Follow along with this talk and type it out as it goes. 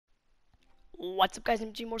What's up, guys?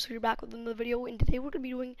 I'm G Morse here, back with another video, and today we're gonna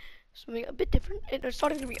be doing something a bit different. And it's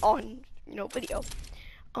starting to be on, video.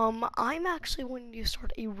 I'm actually going to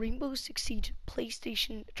start a Rainbow Six Siege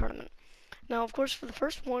PlayStation tournament. Now, of course, for the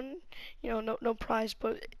first one, no prize,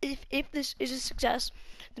 but if this is a success,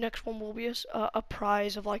 the next one will be a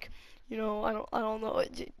prize of like, I don't know.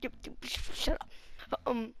 Shut up.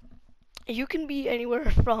 Um, you can be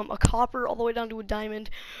anywhere from a copper all the way down to a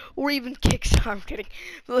diamond, or even Kickstarter. I'm kidding.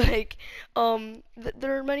 Like,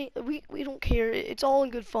 there are many. We don't care. It's all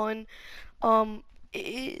in good fun.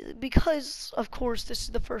 Because of course this is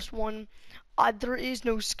the first one. There is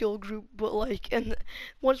no skill group, but like, and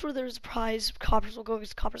once where there's a prize, coppers will go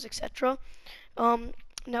against coppers, etc.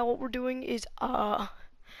 Now what we're doing is how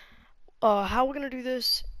we're gonna do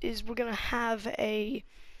this is we're gonna have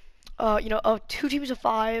two teams of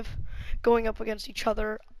 5 going up against each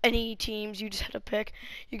other. Any teams, you just have to pick.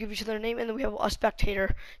 You give each other a name, and then we have a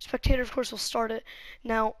spectator. Spectator, of course, will start it.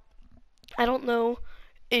 Now, I don't know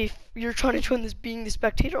if you're trying to join this being the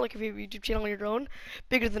spectator, like if you have a YouTube channel on your own,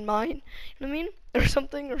 bigger than mine, you know what I mean? Or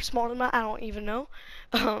something, or smaller than mine, I don't even know.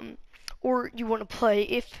 Or you want to play.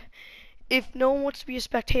 If no one wants to be a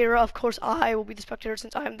spectator, of course I will be the spectator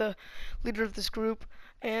since I'm the leader of this group.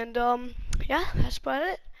 And yeah, that's about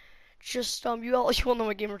it. Just you all know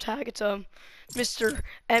my gamer tag. It's Mr.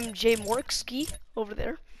 MJ Morkski over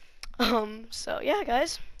there. So yeah,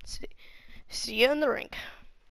 guys, see you in the rink.